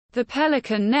The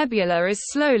Pelican Nebula is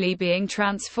slowly being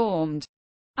transformed.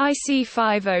 IC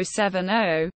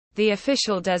 5070, the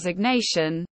official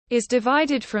designation, is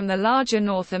divided from the larger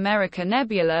North America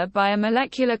Nebula by a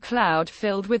molecular cloud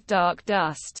filled with dark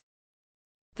dust.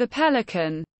 The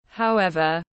Pelican,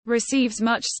 however, receives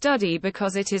much study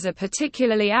because it is a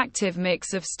particularly active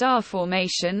mix of star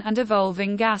formation and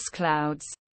evolving gas clouds.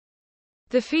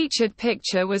 The featured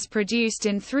picture was produced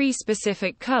in 3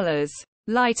 specific colors: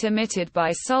 light emitted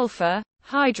by sulfur,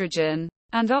 hydrogen,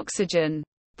 and oxygen,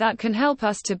 that can help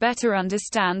us to better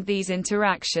understand these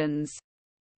interactions.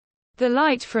 The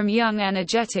light from young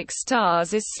energetic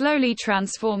stars is slowly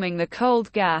transforming the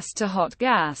cold gas to hot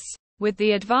gas, with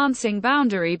the advancing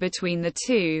boundary between the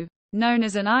two, known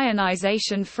as an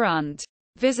ionization front,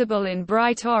 visible in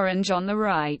bright orange on the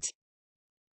right.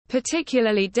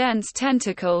 Particularly dense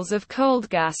tentacles of cold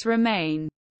gas remain.